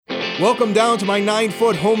Welcome down to my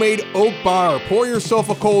 9-foot homemade oak bar. Pour yourself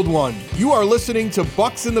a cold one. You are listening to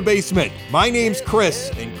Bucks in the Basement. My name's Chris,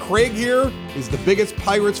 and Craig here is the biggest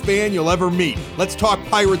Pirates fan you'll ever meet. Let's talk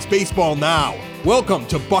Pirates baseball now. Welcome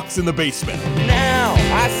to Bucks in the Basement. Now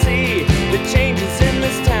I see the changes in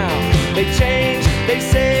this town. They change, they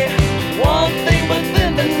say one thing, but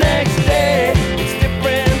then the next day it's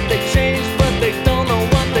different. They change, but they don't know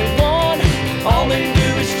what they want. All they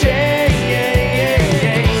do is change.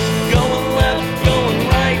 Going left, going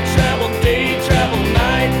right, travel day, travel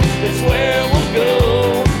night. That's where we'll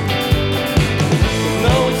go.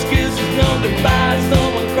 No excuses, no goodbyes, no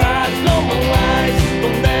one cries, no more lies.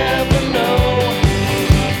 We'll never know.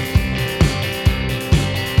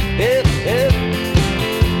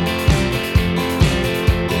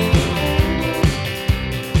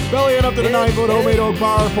 Bellying up to the 9-foot homemade oak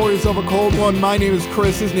bar. Pour yourself a cold one. My name is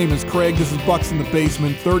Chris. His name is Craig. This is Bucks in the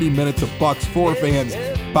Basement. 30 minutes of Bucks for fans,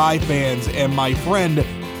 by fans, and my friend.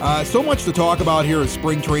 So much to talk about here as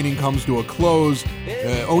spring training comes to a close.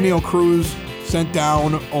 Oneil Cruz sent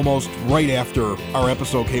down almost right after our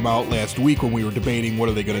episode came out last week when we were debating what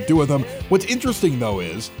are they going to do with him. What's interesting, though,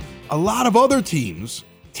 is a lot of other teams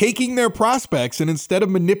taking their prospects and instead of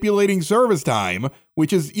manipulating service time,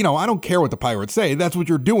 which is, I don't care what the Pirates say, that's what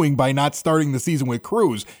you're doing by not starting the season with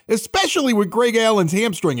Cruz, especially with Greg Allen's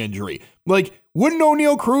hamstring injury. Wouldn't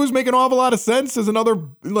Oneil Cruz make an awful lot of sense as another,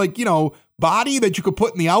 body that you could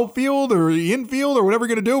put in the outfield or the infield or whatever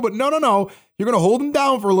you're going to do? But no. You're going to hold him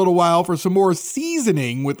down for a little while for some more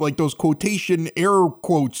seasoning with those quotation air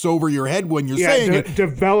quotes over your head when you're saying it.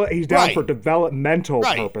 He's down for developmental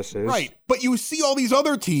purposes. Right. But you see all these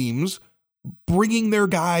other teams bringing their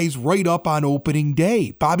guys right up on opening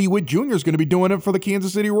day. Bobby Witt Jr. is going to be doing it for the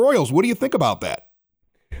Kansas City Royals. What do you think about that?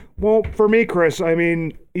 Well, for me, Chris,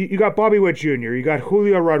 you got Bobby Witt Jr., you got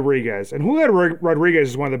Julio Rodriguez, and Julio Rodriguez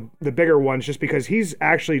is one of the bigger ones just because he's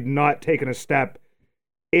actually not taken a step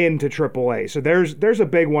into AAA. So there's a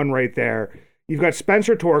big one right there. You've got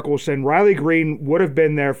Spencer Torkelson. Riley Green would have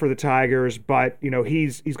been there for the Tigers, but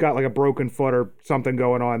he's got a broken foot or something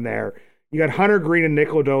going on there. You got Hunter Green and Nick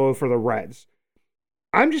Lodolo for the Reds.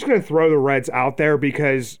 I'm just going to throw the Reds out there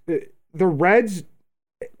because the Reds,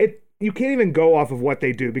 you can't even go off of what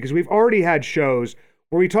they do because we've already had shows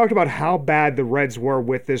where we talked about how bad the Reds were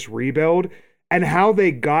with this rebuild and how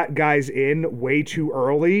they got guys in way too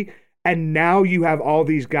early. And now you have all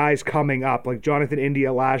these guys coming up, like Jonathan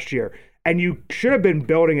India last year. And you should have been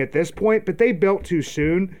building at this point, but they built too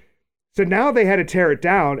soon. So now they had to tear it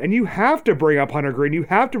down. And you have to bring up Hunter Green. You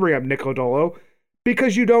have to bring up Nick Lodolo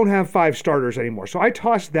because you don't have 5 starters anymore. So I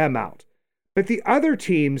tossed them out. But the other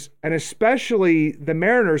teams, and especially the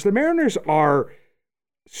Mariners are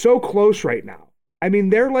so close right now. They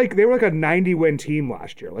were like a 90-win team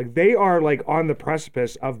last year. They are on the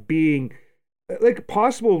precipice of being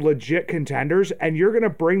possible legit contenders, and you're going to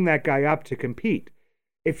bring that guy up to compete.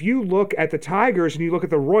 If you look at the Tigers and you look at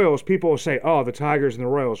the Royals, people will say, oh, the Tigers and the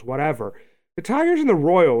Royals, whatever. The Tigers and the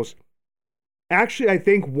Royals actually, I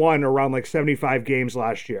think, won around 75 games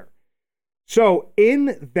last year. So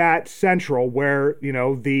in that Central where,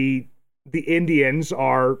 the Indians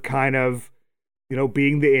are kind of,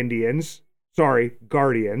 being the Indians,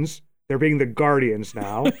 Guardians. They're being the Guardians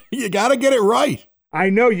now. You got to get it right. I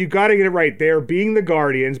know, you got to get it right. They're being the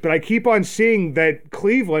Guardians, but I keep on seeing that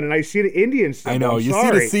Cleveland, and I see the Indians. I know, you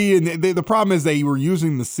see the C, and the problem is they were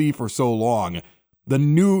using the C for so long. The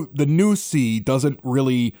new C doesn't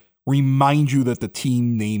really remind you that the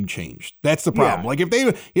team name changed. That's the problem.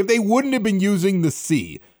 Yeah. If they wouldn't have been using the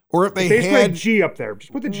C, or if they had G up there,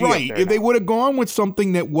 just put the G up there. If they would have gone with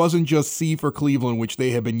something that wasn't just C for Cleveland, which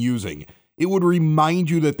they have been using, it would remind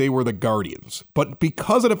you that they were the Guardians. But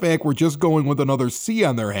because of the fact we're just going with another C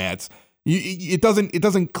on their hats, it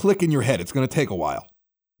doesn't click in your head. It's going to take a while.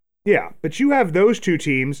 Yeah, but you have those two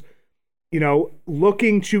teams,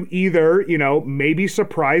 looking to either, maybe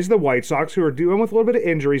surprise the White Sox, who are dealing with a little bit of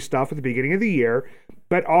injury stuff at the beginning of the year,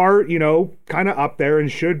 but are, kind of up there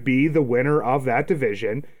and should be the winner of that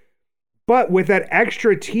division. But with that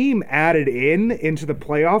extra team added into the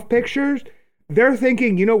playoff pictures, they're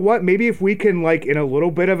thinking, you know what, maybe if we can, in a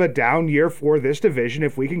little bit of a down year for this division,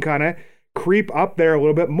 if we can kind of creep up there a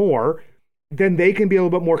little bit more, then they can be a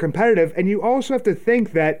little bit more competitive. And you also have to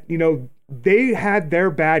think that, they had their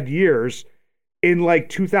bad years in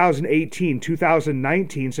 2018,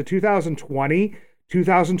 2019. So 2020,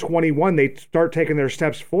 2021, they start taking their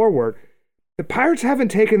steps forward. The Pirates haven't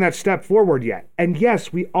taken that step forward yet. And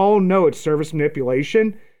yes, we all know it's service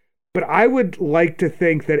manipulation, but I would like to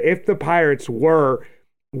think that if the Pirates were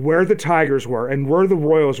where the Tigers were and where the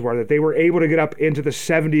Royals were, that they were able to get up into the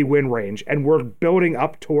 70 win range and were building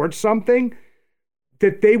up towards something,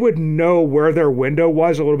 that they would know where their window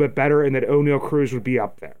was a little bit better and that O'Neal Cruz would be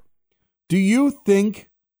up there. Do you think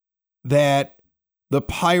that the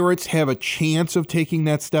Pirates have a chance of taking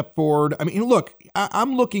that step forward? I mean, look,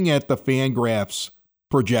 I'm looking at the Fangraphs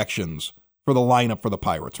projections for the lineup for the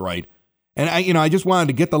Pirates, right? And I just wanted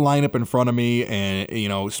to get the lineup in front of me,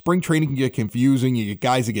 and spring training can get confusing. You get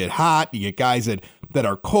guys that get hot, you get guys that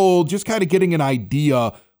are cold. Just kind of getting an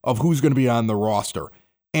idea of who's going to be on the roster.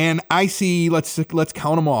 And I see, let's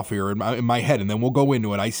count them off here in my head, and then we'll go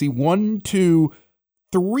into it. I see 1, 2,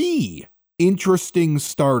 3 interesting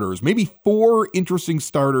starters, maybe 4 interesting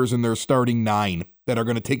starters in their starting 9 that are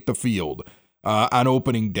going to take the field on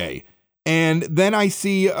opening day. And then I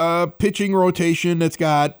see a pitching rotation that's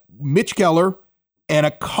got Mitch Keller and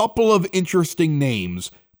a couple of interesting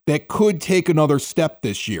names that could take another step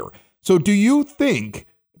this year. So do you think,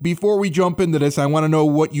 before we jump into this, I want to know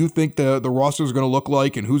what you think the roster is going to look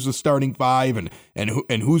like and who's the starting 5 and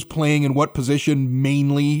who's playing in what position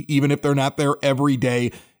mainly, even if they're not there every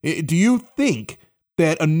day. Do you think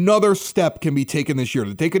that another step can be taken this year,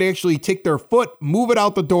 that they could actually take their foot, move it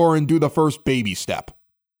out the door, and do the first baby step?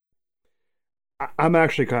 I'm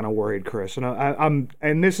actually kind of worried, Chris,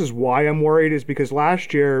 and this is why I'm worried, is because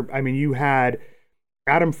last year, I mean, you had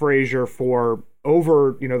Adam Frazier for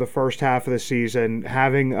over the first half of the season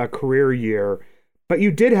having a career year, but you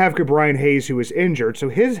did have Ke'Bryan Hayes, who was injured, so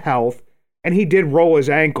his health, and he did roll his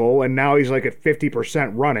ankle, and now he's like at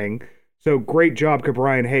 50% running. So great job,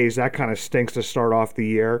 Ke'Bryan Hayes. That kind of stinks to start off the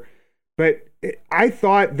year, but I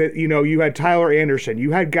thought that you had Tyler Anderson,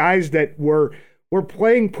 you had guys that were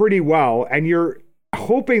playing pretty well, and you're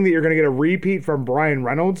hoping that you're going to get a repeat from Brian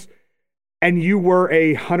Reynolds, and you were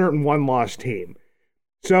a 101 loss team.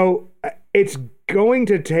 So it's going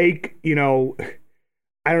to take,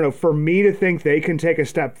 I don't know, for me to think they can take a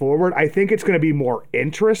step forward. I think it's going to be more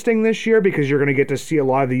interesting this year because you're going to get to see a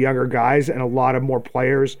lot of the younger guys and a lot of more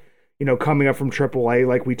players, coming up from AAA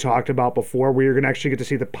like we talked about before, where you're going to actually get to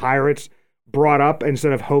see the Pirates brought up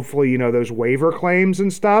instead of hopefully, those waiver claims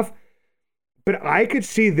and stuff. But I could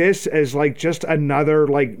see this as like just another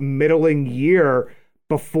like middling year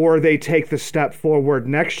before they take the step forward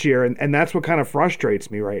next year. And that's what kind of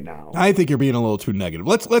frustrates me right now. I think you're being a little too negative.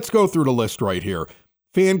 Let's go through the list right here.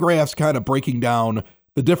 Fangraphs kind of breaking down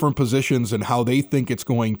the different positions and how they think it's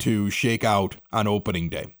going to shake out on opening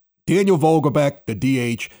day. Daniel Vogelbach, the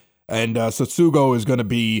DH, and Satsugo is going to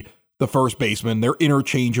be the first baseman. They're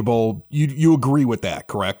interchangeable. You agree with that,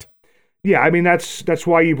 correct? Yeah, I mean, that's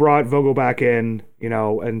why you brought Vogelbach in,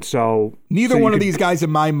 and so... Neither one of these guys,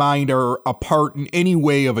 in my mind, are a part in any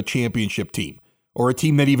way of a championship team or a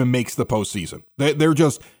team that even makes the postseason.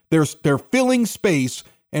 They're filling space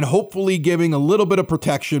and hopefully giving a little bit of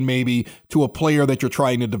protection maybe to a player that you're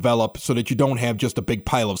trying to develop so that you don't have just a big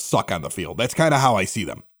pile of suck on the field. That's kind of how I see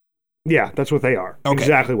them. Yeah, that's what they are. Okay.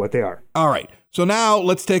 Exactly what they are. All right, so now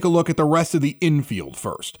let's take a look at the rest of the infield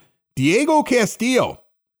first. Diego Castillo,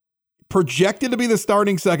 projected to be the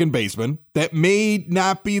starting second baseman. That may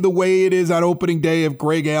not be the way it is on opening day if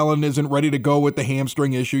Greg Allen isn't ready to go with the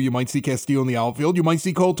hamstring issue. You might see Castillo in the outfield. You might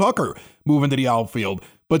see Cole Tucker move into the outfield.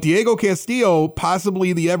 But Diego Castillo,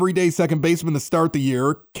 possibly the everyday second baseman to start the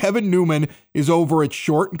year. Kevin Newman is over at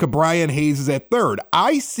short, and Ke'Bryan Hayes is at third.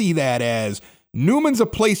 I see that as Newman's a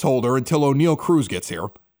placeholder until O'Neal Cruz gets here.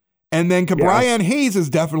 And then Ke'Bryan Hayes is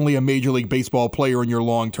definitely a Major League Baseball player in your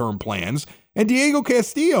long-term plans. And Diego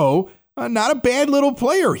Castillo, not a bad little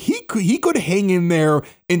player. He could hang in there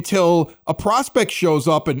until a prospect shows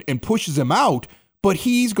up and pushes him out, but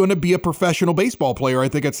he's going to be a professional baseball player, I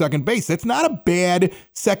think, at second base. That's not a bad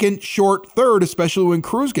second, short, third, especially when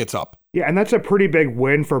Cruz gets up. Yeah, and that's a pretty big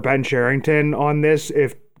win for Ben Cherington on this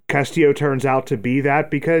if Castillo turns out to be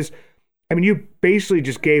that, because, I mean, you basically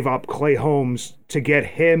just gave up Clay Holmes to get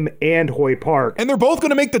him and Hoy Park. And they're both going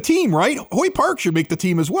to make the team, right? Hoy Park should make the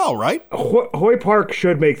team as well, right? Hoy Park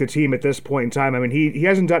should make the team at this point in time. I mean, he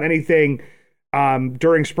hasn't done anything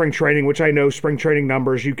during spring training, which I know spring training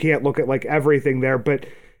numbers, you can't look at like everything there. But,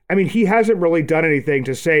 I mean, he hasn't really done anything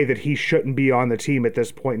to say that he shouldn't be on the team at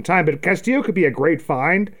this point in time. But Castillo could be a great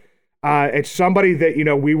find. It's somebody that,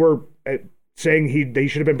 we were saying they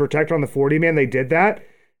should have been protected on the 40-man. They did that.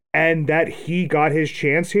 And that he got his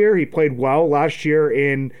chance here. He played well last year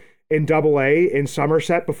in Double-A in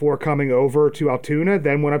Somerset before coming over to Altoona,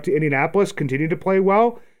 then went up to Indianapolis, continued to play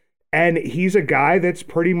well. And he's a guy that's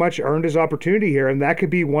pretty much earned his opportunity here. And that could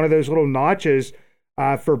be one of those little notches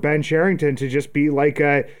for Ben Cherington to just be like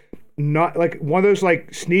not like one of those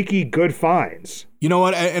like sneaky good finds. You know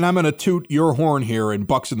what? And I'm going to toot your horn here in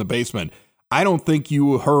Bucks in the Basement. I don't think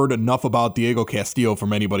you heard enough about Diego Castillo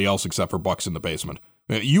from anybody else except for Bucks in the Basement.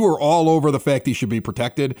 You were all over the fact he should be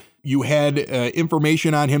protected. You had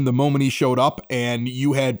information on him the moment he showed up, and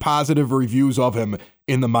you had positive reviews of him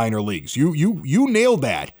in the minor leagues. You nailed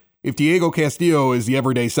that. If Diego Castillo is the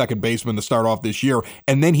everyday second baseman to start off this year,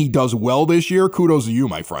 and then he does well this year, kudos to you,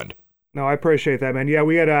 my friend. No, I appreciate that, man. Yeah,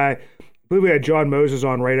 we had I believe we had John Moses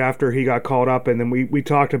on right after he got called up, and then we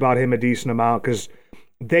talked about him a decent amount because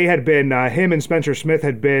they had been him and Spencer Smith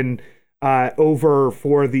had been over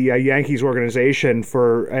for the Yankees organization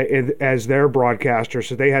for as their broadcaster,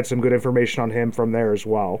 so they had some good information on him from there as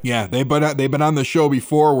well. Yeah, they've been on the show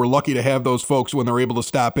before. We're lucky to have those folks when they're able to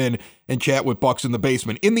stop in and chat with Bucks in the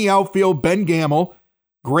Basement. In the outfield, Ben Gamel,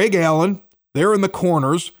 Greg Allen, they're in the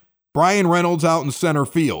corners, Brian Reynolds out in center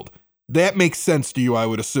field. That makes sense to you, I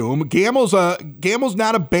would assume. Gamel's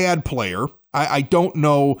not a bad player. I don't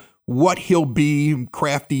know what he'll be,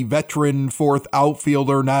 crafty veteran fourth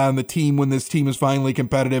outfielder, not on the team when this team is finally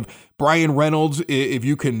competitive. Brian Reynolds, if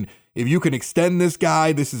you can extend this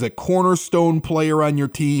guy, this is a cornerstone player on your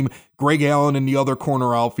team. Greg Allen in the other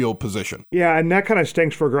corner outfield position. Yeah, and that kind of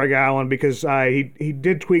stinks for Greg Allen because he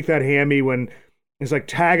did tweak that hammy when he's like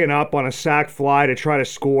tagging up on a sac fly to try to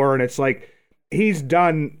score, and it's like he's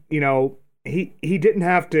done, he didn't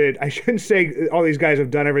have to, I shouldn't say all these guys have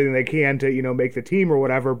done everything they can to, make the team or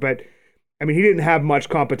whatever, but I mean, he didn't have much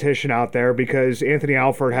competition out there because Anthony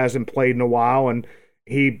Alford hasn't played in a while, and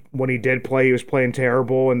when he did play, he was playing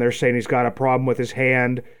terrible, and they're saying he's got a problem with his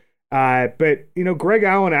hand. But, Greg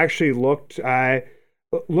Allen actually looked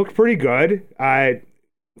pretty good.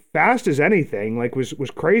 Fast as anything, like was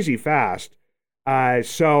crazy fast.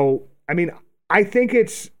 So, I mean, I think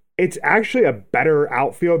it's actually a better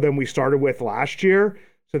outfield than we started with last year.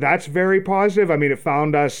 So that's very positive. I mean, it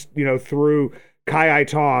found us, through Kai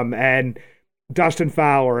Tom and Dustin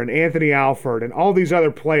Fowler and Anthony Alford and all these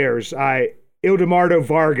other players, Ildemardo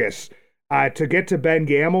Vargas, to get to Ben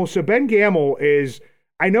Gamel. So Ben Gamel is,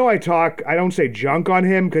 I know I don't say junk on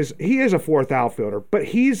him because he is a fourth outfielder, but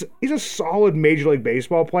he's a solid Major League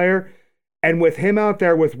Baseball player. And with him out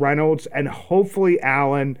there with Reynolds and hopefully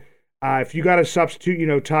Allen, if you got to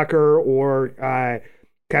substitute, Tucker or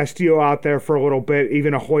Castillo out there for a little bit,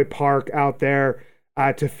 even Ahoy Park out there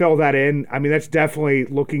to fill that in, I mean, that's definitely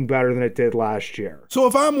looking better than it did last year. So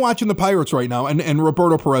if I'm watching the Pirates right now, and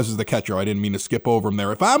Roberto Perez is the catcher, I didn't mean to skip over him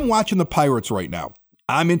there. If I'm watching the Pirates right now,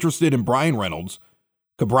 I'm interested in Brian Reynolds,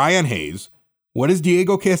 Cabrian Hayes. What is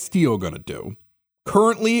Diego Castillo going to do?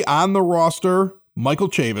 Currently on the roster, Michael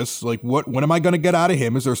Chavis, like what am I going to get out of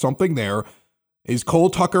him? Is there something there? Is Cole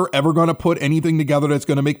Tucker ever going to put anything together that's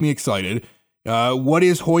going to make me excited? What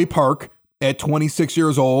is Hoy Park at 26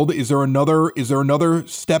 years old? Is there another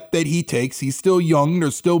step that he takes? He's still young.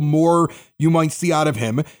 There's still more you might see out of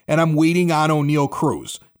him. And I'm waiting on O'Neal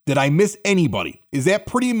Cruz. Did I miss anybody? Is that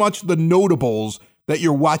pretty much the notables that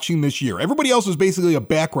you're watching this year? Everybody else is basically a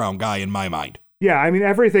background guy in my mind. Yeah, I mean,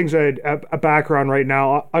 everything's a background right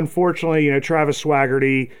now. Unfortunately, Travis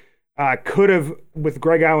Swaggerty could have, with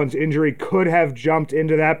Greg Allen's injury, could have jumped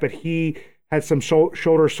into that, but he had some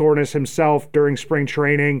shoulder soreness himself during spring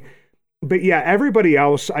training. But yeah, everybody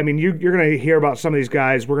else, I mean, you're going to hear about some of these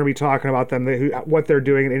guys. We're going to be talking about them, what they're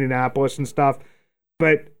doing in Indianapolis and stuff.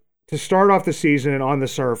 But to start off the season and on the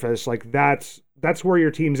surface, like that's where your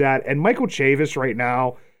team's at. And Michael Chavis right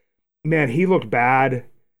now, man, he looked bad.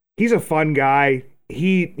 He's a fun guy.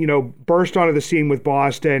 He, burst onto the scene with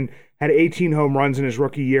Boston, had 18 home runs in his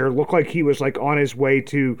rookie year, looked like he was like on his way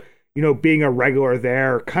to, being a regular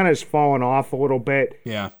there, kind of has fallen off a little bit.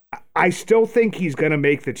 Yeah. I still think he's going to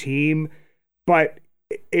make the team, but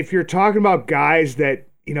if you're talking about guys that,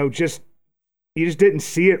 you just didn't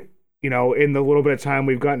see it, in the little bit of time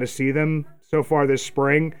we've gotten to see them so far this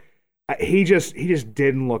spring, he just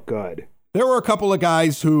didn't look good. There were a couple of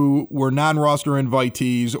guys who were non-roster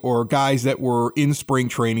invitees or guys that were in spring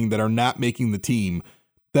training that are not making the team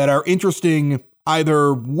that are interesting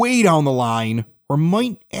either way down the line or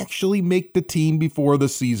might actually make the team before the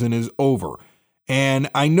season is over. And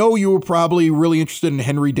I know you were probably really interested in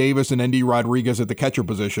Henry Davis and Endy Rodriguez at the catcher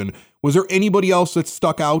position. Was there anybody else that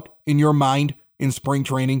stuck out in your mind in spring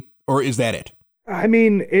training, or is that it? I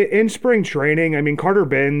mean, in spring training, Carter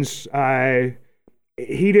Benz,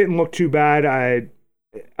 he didn't look too bad.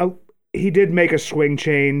 He did make a swing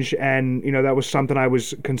change, and, that was something I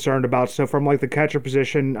was concerned about. So from like the catcher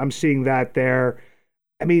position, I'm seeing that there.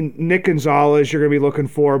 I mean, Nick Gonzalez, you're going to be looking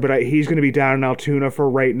for, but he's going to be down in Altoona for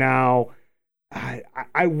right now.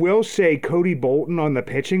 I will say Cody Bolton on the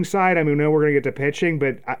pitching side. I mean, I know we're going to get to pitching,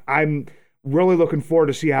 but I'm really looking forward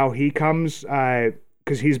to see how he comes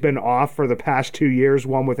because he's been off for the past 2 years,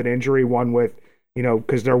 one with an injury, one with,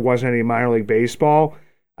 because there wasn't any minor league baseball.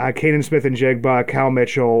 Caden Smith-Njigba, Cal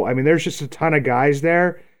Mitchell. I mean, there's just a ton of guys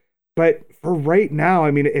there. But for right now,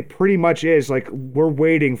 I mean, it pretty much is like we're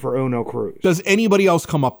waiting for Ono Cruz. Does anybody else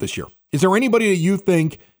come up this year? Is there anybody that you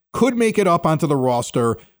think could make it up onto the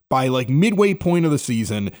roster by like midway point of the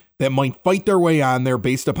season that might fight their way on there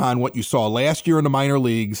based upon what you saw last year in the minor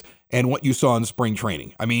leagues and what you saw in spring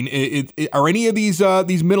training? I mean, are any of these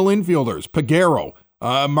middle infielders, Peguero,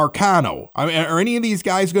 Marcano, are any of these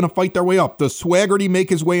guys going to fight their way up? Does Swaggerty make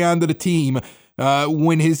his way onto the team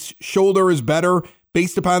when his shoulder is better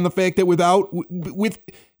based upon the fact that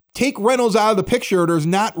take Reynolds out of the picture, there's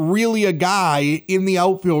not really a guy in the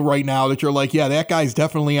outfield right now that you're like, yeah, that guy's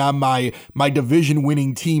definitely on my division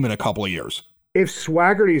winning team in a couple of years. If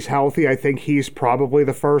Swaggerty's healthy, I think he's probably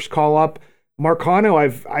the first call up. Marcano,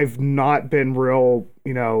 I've not been real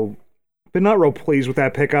pleased with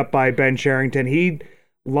that pickup by Ben Cherington. He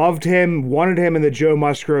loved him, wanted him in the Joe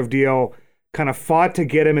Musgrove deal, kind of fought to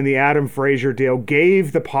get him in the Adam Frazier deal,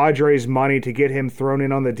 gave the Padres money to get him thrown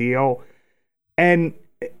in on the deal. And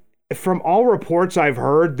from all reports I've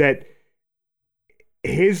heard that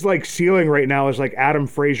his like ceiling right now is like Adam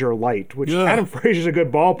Frazier light, which Adam Frazier's a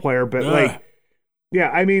good ball player, but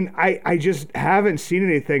I mean, I just haven't seen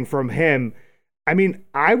anything from him. I mean,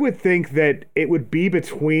 I would think that it would be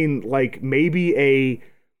between like maybe a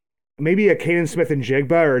Caden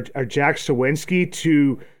Smith-Njigba or Jack Sawinski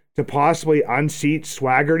to possibly unseat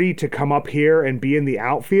Swaggerty to come up here and be in the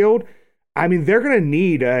outfield. I mean, they're going to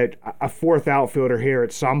need a fourth outfielder here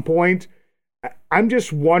at some point. I'm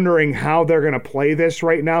just wondering how they're going to play this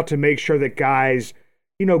right now to make sure that guys,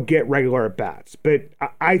 get regular at-bats. But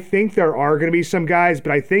I think there are going to be some guys,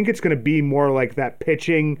 but I think it's going to be more like that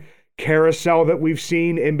pitching carousel that we've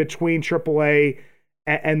seen in between AAA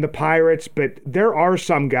and the Pirates. But there are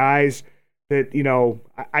some guys that,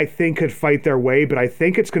 I think could fight their way, but I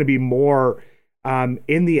think it's going to be more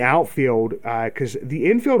in the outfield because the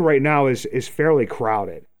infield right now is fairly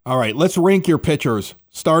crowded. All right, let's rank your pitchers.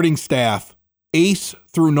 Starting staff, ace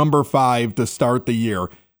through number 5 to start the year.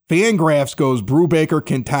 Fangraphs goes Brubaker,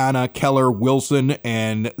 Quintana, Keller, Wilson,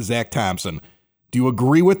 and Zach Thompson. Do you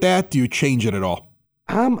agree with that? Do you change it at all?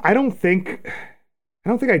 I don't think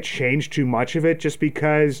I changed too much of it just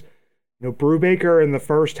because Brubaker in the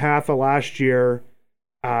first half of last year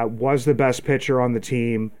was the best pitcher on the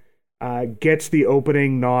team. Gets the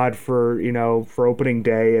opening nod for opening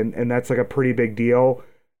day, and that's like a pretty big deal.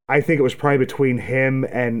 I think it was probably between him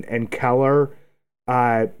and Keller.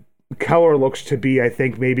 Keller looks to be, I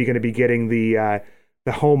think, maybe going to be getting the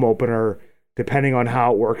home opener, depending on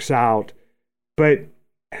how it works out. But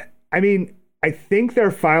I mean, I think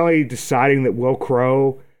they're finally deciding that Will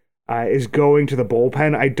Crowe is going to the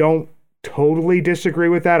bullpen. I don't totally disagree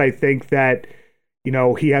with that. I think that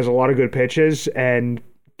he has a lot of good pitches and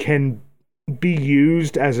can be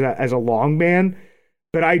used as a long man.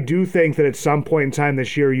 But I do think that at some point in time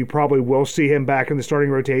this year, you probably will see him back in the starting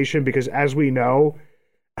rotation because, as we know,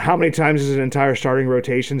 how many times does an entire starting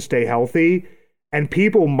rotation stay healthy? And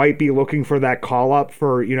people might be looking for that call-up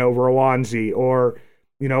for, Rowanzi or,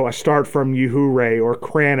 a start from Yuhure or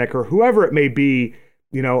Kranick or whoever it may be,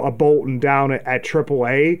 a Bolton down at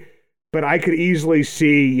AAA. But I could easily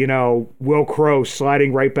see, Will Crowe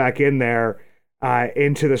sliding right back in there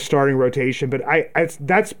into the starting rotation. But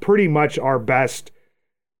that's pretty much our best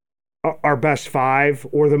 5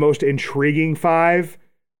 or the most intriguing 5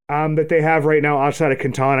 that they have right now outside of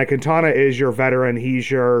Quintana. Quintana is your veteran.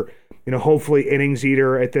 He's your, hopefully innings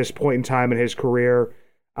eater at this point in time in his career.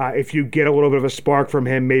 If you get a little bit of a spark from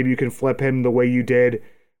him, maybe you can flip him the way you did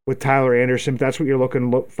with Tyler Anderson. If that's what you're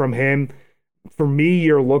looking from him. For me,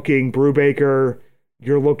 you're looking Brubaker,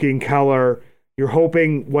 you're looking Keller, you're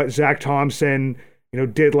hoping what Zach Thompson,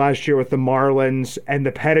 did last year with the Marlins and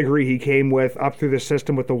the pedigree he came with up through the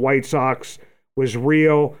system with the White Sox was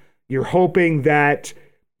real. You're hoping that,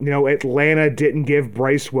 Atlanta didn't give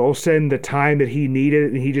Bryce Wilson the time that he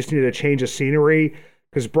needed and he just needed a change of scenery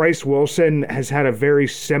because Bryce Wilson has had a very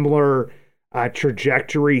similar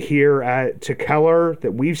trajectory here to Keller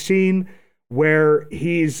that we've seen, where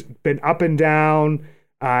he's been up and down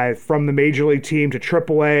from the major league team to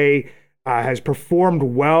AAA, has performed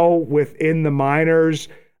well within the minors,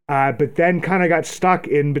 but then kind of got stuck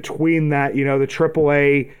in between that, the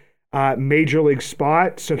AAA major league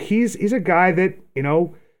spot. So he's a guy that,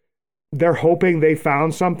 they're hoping they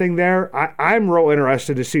found something there. I'm real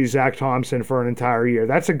interested to see Zach Thompson for an entire year.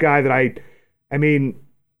 That's a guy that I mean,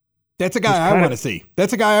 That's a guy I want to see.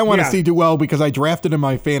 That's a guy I want to Yeah. see do well because I drafted him in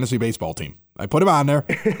my fantasy baseball team. I put him on there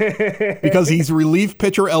because he's relief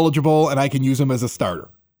pitcher eligible and I can use him as a starter.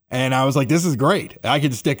 And I was like, this is great. I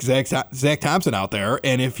can stick Zach Thompson out there.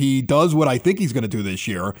 And if he does what I think he's going to do this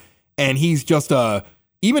year, and he's just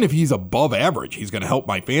even if he's above average, he's going to help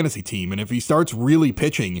my fantasy team. And if he starts really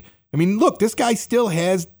pitching, I mean, look, this guy still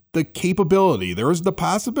has the capability. There is the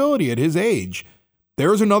possibility at his age.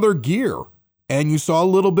 There's another gear. And you saw a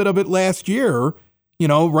little bit of it last year. You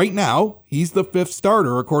know, right now, he's the 5th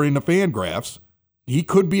starter, according to Fangraphs. He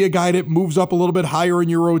could be a guy that moves up a little bit higher in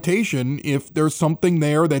your rotation if there's something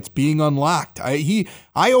there that's being unlocked. I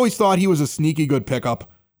always thought he was a sneaky good pickup.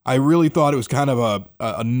 I really thought it was kind of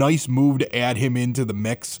a nice move to add him into the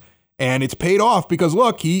mix. And it's paid off because,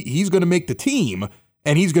 look, he's going to make the team,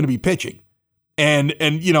 and he's going to be pitching. And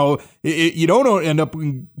you know, you don't end up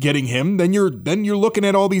getting him, then you're looking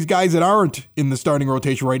at all these guys that aren't in the starting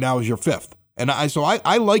rotation right now as your 5th. And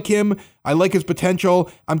I like him. I like his potential.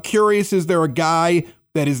 I'm curious, is there a guy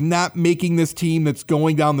that is not making this team that's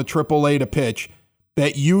going down the AAA to pitch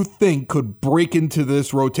that you think could break into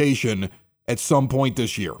this rotation at some point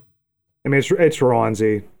this year? I mean, it's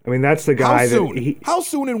Ronzi. I mean, that's the guy How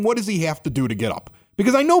soon and what does he have to do to get up?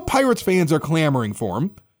 Because I know Pirates fans are clamoring for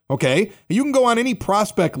him. Okay, you can go on any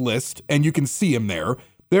prospect list and you can see him there.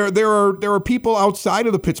 There are people outside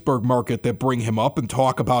of the Pittsburgh market that bring him up and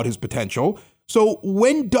talk about his potential. So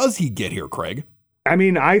when does he get here, Craig? I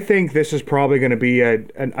mean, I think this is probably going to be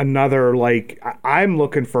another, like, I'm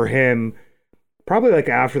looking for him probably like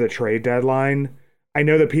after the trade deadline. I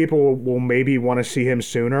know that people will maybe want to see him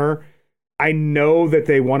sooner. I know that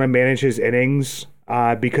they want to manage his innings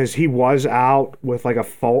because he was out with like a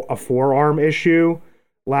forearm issue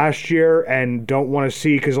last year and don't want to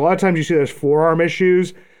see, because a lot of times you see those forearm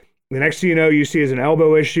issues, the next thing you know you see is an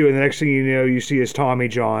elbow issue, and the next thing you know you see is Tommy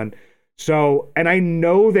John. So, and I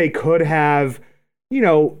know they could have, you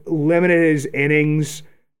know, limited his innings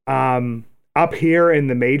up here in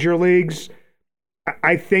the major leagues.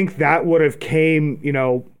 I think that would have came, you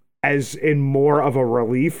know, as in more of a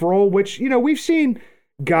relief role, which, you know, we've seen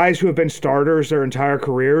guys who have been starters their entire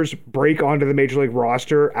careers break onto the major league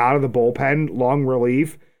roster out of the bullpen, long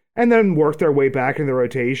relief, and then work their way back into the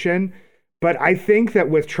rotation. But I think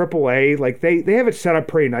that with AAA, like they have it set up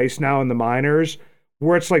pretty nice now in the minors,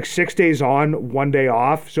 where it's like 6 days on, 1 day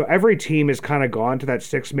off. So every team has kind of gone to that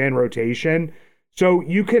 6-man rotation. So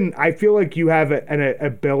you can, I feel like you have an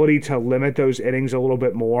ability to limit those innings a little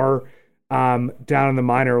bit more down in the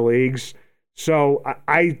minor leagues. So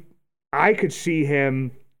I could see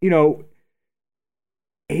him, you know,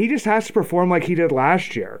 he just has to perform like he did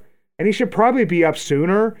last year. And he should probably be up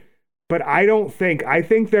sooner. But I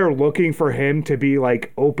think they're looking for him to be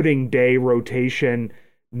like opening day rotation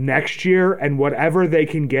next year. And whatever they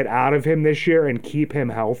can get out of him this year and keep him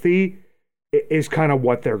healthy is kind of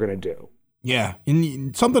what they're going to do. Yeah.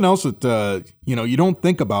 And something else that, you know, you don't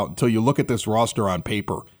think about until you look at this roster on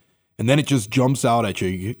paper. And then it just jumps out at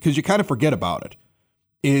you because you kind of forget about it.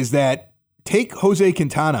 Is that take Jose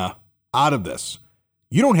Quintana out of this.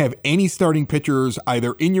 You don't have any starting pitchers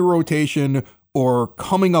either in your rotation or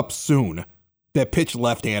coming up soon that pitch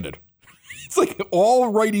left-handed. It's like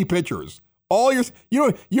all righty pitchers.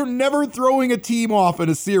 You're never throwing a team off in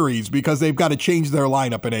a series because they've got to change their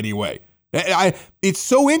lineup in any way. It's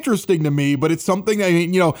so interesting to me, but it's something, I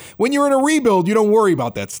mean, you know, when you're in a rebuild, you don't worry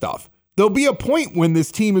about that stuff. There'll be a point when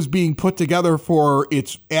this team is being put together for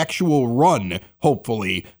its actual run,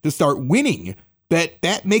 hopefully, to start winning,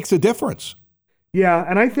 that makes a difference. Yeah,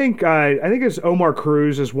 and I think it's Omar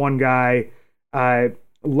Cruz is one guy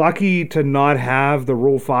lucky to not have the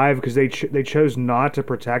Rule 5 because they chose not to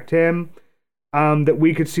protect him that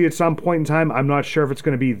we could see at some point in time. I'm not sure if it's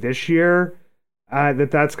going to be this year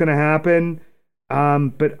that's going to happen.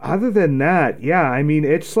 But other than that, yeah, I mean,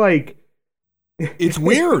 it's like... It's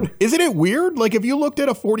weird. Isn't it weird? Like if you looked at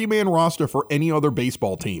a 40-man roster for any other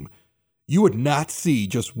baseball team, you would not see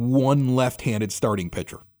just one left-handed starting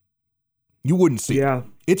pitcher. You wouldn't see it.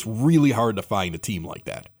 It's really hard to find a team like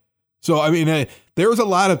that. So, I mean, there's a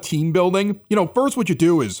lot of team building. You know, first what you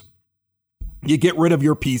do is you get rid of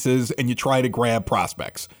your pieces and you try to grab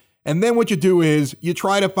prospects. And then what you do is you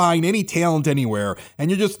try to find any talent anywhere and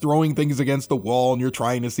you're just throwing things against the wall and you're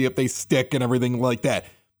trying to see if they stick and everything like that.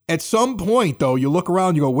 At some point, though, you look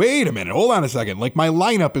around, you go, wait a minute, hold on a second. Like my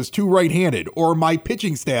lineup is too right-handed or my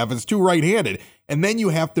pitching staff is too right-handed. And then you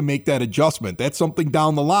have to make that adjustment. That's something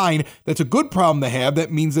down the line that's a good problem to have.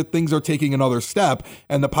 That means that things are taking another step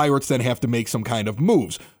and the Pirates then have to make some kind of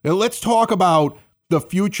moves. Now, let's talk about the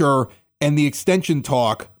future and the extension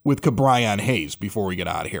talk with Ke'Bryan Hayes before we get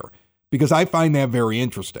out of here, because I find that very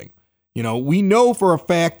interesting. You know, we know for a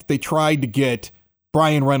fact that they tried to get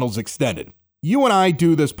Bryan Reynolds extended. You and I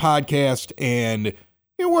do this podcast, and you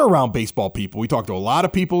know, we're around baseball people. We talk to a lot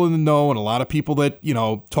of people in the know and a lot of people that, you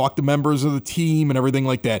know, talk to members of the team and everything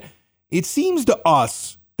like that. It seems to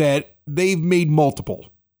us that they've made multiple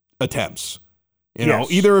attempts, you know,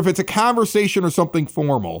 either if it's a conversation or something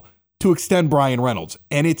formal to extend Bryan Reynolds,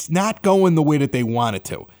 and it's not going the way that they want it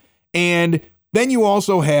to. And then you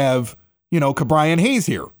also have, you know, Ke'Bryan Hayes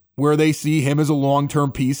here, where they see him as a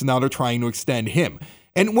long-term piece, and now they're trying to extend him.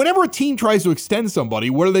 And whenever a team tries to extend somebody,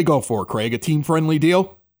 what do they go for, Craig? A team-friendly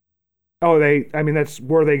deal? Oh, that's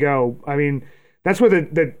where they go. I mean, that's what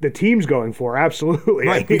the team's going for, absolutely.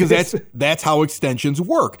 Right, because that's how extensions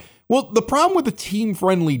work. Well, the problem with the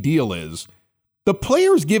team-friendly deal is the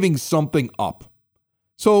player's giving something up.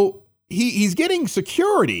 So he's getting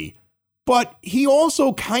security, but he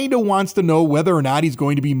also kind of wants to know whether or not he's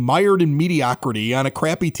going to be mired in mediocrity on a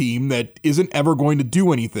crappy team that isn't ever going to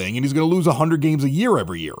do anything, and he's going to lose 100 games a year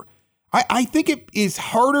every year. I think it is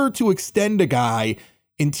harder to extend a guy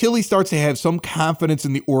until he starts to have some confidence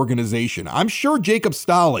in the organization. I'm sure Jacob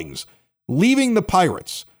Stallings leaving the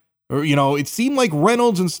Pirates, or, you know, it seemed like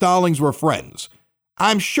Reynolds and Stallings were friends.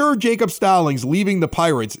 I'm sure Jacob Stallings leaving the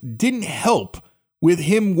Pirates didn't help with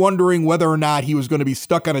him wondering whether or not he was going to be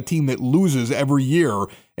stuck on a team that loses every year,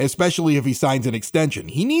 especially if he signs an extension.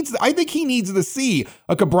 I think he needs to see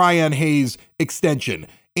a Ke'Bryan Hayes extension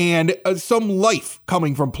and some life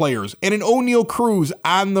coming from players and an O'Neal Cruz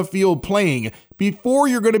on the field playing before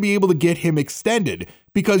you're going to be able to get him extended,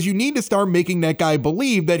 because you need to start making that guy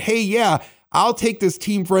believe that, hey, yeah, I'll take this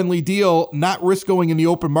team-friendly deal, not risk going in the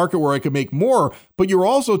open market where I could make more. But you're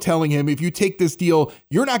also telling him, if you take this deal,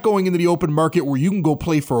 you're not going into the open market where you can go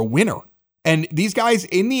play for a winner. And these guys,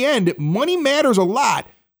 in the end, money matters a lot,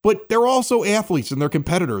 but they're also athletes and they're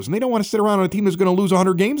competitors, and they don't want to sit around on a team that's going to lose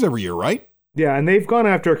 100 games every year, right? Yeah, and they've gone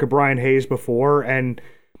after Ke'Bryan Hayes before, and,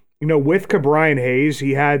 you know, with Ke'Bryan Hayes,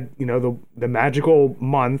 he had, you know, the magical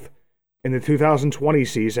month in the 2020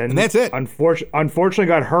 season. And that's it. Unfortunately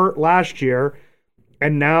got hurt last year.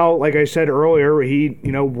 And now, like I said earlier, he,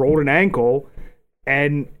 you know, rolled an ankle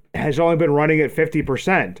and has only been running at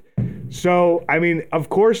 50%. So, I mean, of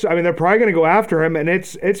course, I mean, they're probably going to go after him, and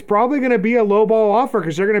it's probably going to be a lowball offer,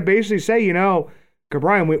 because they're going to basically say, you know,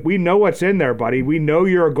 Ke'Bryan, we know what's in there, buddy. We know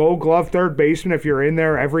you're a Gold Glove third baseman if you're in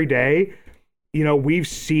there every day. You know, we've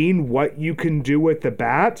seen what you can do with the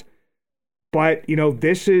bat. But, you know,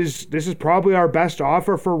 this is probably our best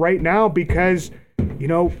offer for right now, because, you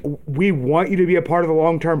know, we want you to be a part of the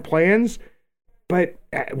long-term plans, but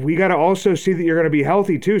we got to also see that you're going to be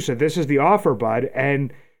healthy too. So this is the offer, bud.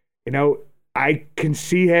 And, you know, I can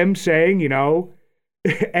see him saying, you know,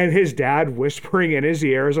 and his dad whispering in his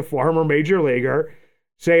ear as a former major leaguer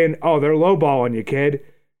saying, oh, they're lowballing you, kid.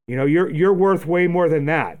 You know, you're worth way more than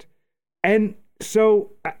that. And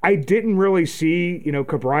so I didn't really see, you know,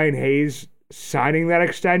 Ke'Bryan Hayes signing that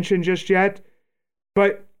extension just yet.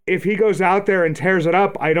 But if he goes out there and tears it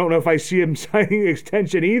up, I don't know if I see him signing the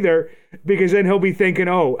extension either, because then he'll be thinking,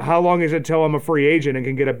 oh, how long is it till I'm a free agent and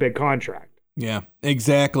can get a big contract? Yeah,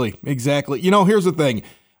 exactly. You know, here's the thing.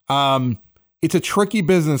 It's a tricky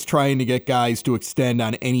business trying to get guys to extend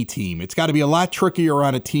on any team. It's got to be a lot trickier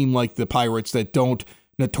on a team like the Pirates that don't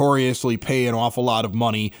notoriously pay an awful lot of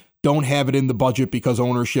money, don't have it in the budget because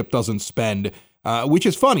ownership doesn't spend. Which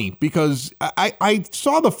is funny, because I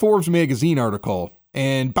saw the Forbes magazine article,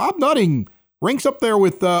 and Bob Nutting ranks up there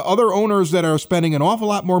with other owners that are spending an awful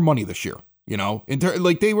lot more money this year. You know,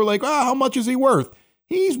 like they were like, how much is he worth?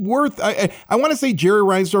 He's worth. I want to say Jerry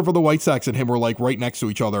Reinsdorf of the White Sox and him were like right next to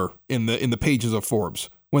each other in the pages of Forbes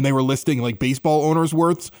when they were listing like baseball owners'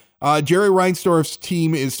 worths. Jerry Reinsdorf's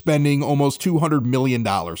team is spending almost $200 million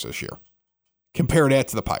this year. Compare that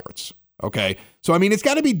to the Pirates. Okay, so I mean, it's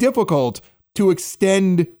got to be difficult to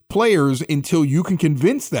extend players until you can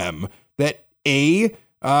convince them that A,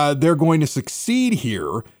 they're going to succeed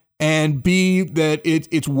here, and B, that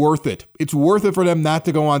it's worth it. It's worth it for them not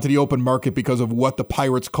to go onto the open market because of what the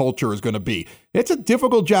Pirates culture is going to be. It's a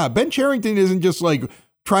difficult job. Ben Cherington isn't just like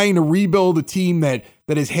trying to rebuild a team that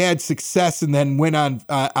has had success and then went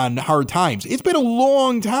on hard times. It's been a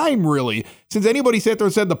long time, really, since anybody sat there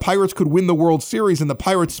and said the Pirates could win the World Series and the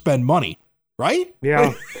Pirates spend money. Right?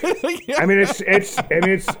 Yeah. I mean,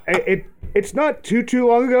 it's not too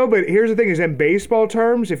long ago, but here's the thing: is in baseball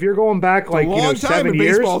terms, if you're going back like 7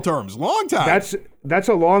 years, baseball terms, long time. That's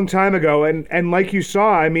a long time ago, and like you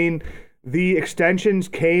saw, I mean, the extensions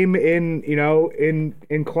came in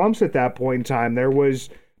in clumps at that point in time. There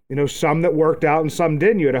was some that worked out and some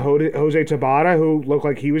didn't. You had a Jose Tabata who looked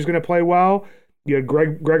like he was going to play well. you had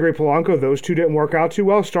Gregory Polanco. Those two didn't work out too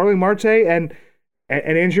well. Starling Marte and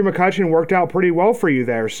Andrew McCutchen worked out pretty well for you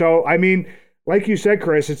there. So, I mean, like you said,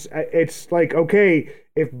 Chris, it's like, okay,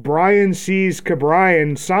 if Brian sees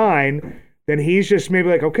Ke'Bryan sign, then he's just maybe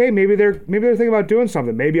like, okay, maybe they're thinking about doing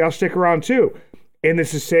something. Maybe I'll stick around too. And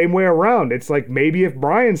it's the same way around. It's like, maybe if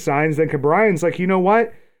Brian signs, then Ke'Bryan's like, you know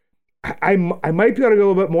what? I might be able to go a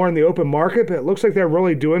little bit more in the open market, but it looks like they're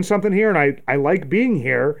really doing something here, and I like being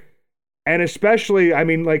here. And especially, I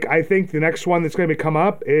mean, like, I think the next one that's going to come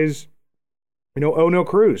up is, O'Neal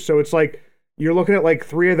Cruz. So it's like you're looking at like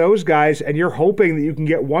 3 of those guys, and you're hoping that you can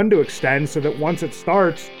get one to extend so that once it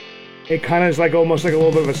starts, it kind of is like almost like a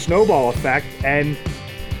little bit of a snowball effect. And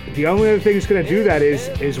the only other thing that's going to do that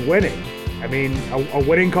is winning. I mean, a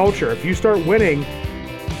winning culture. If you start winning,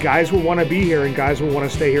 guys will want to be here and guys will want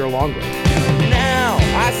to stay here longer. Now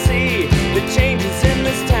I see the changes in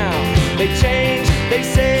this town. They change, they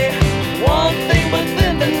say one thing, but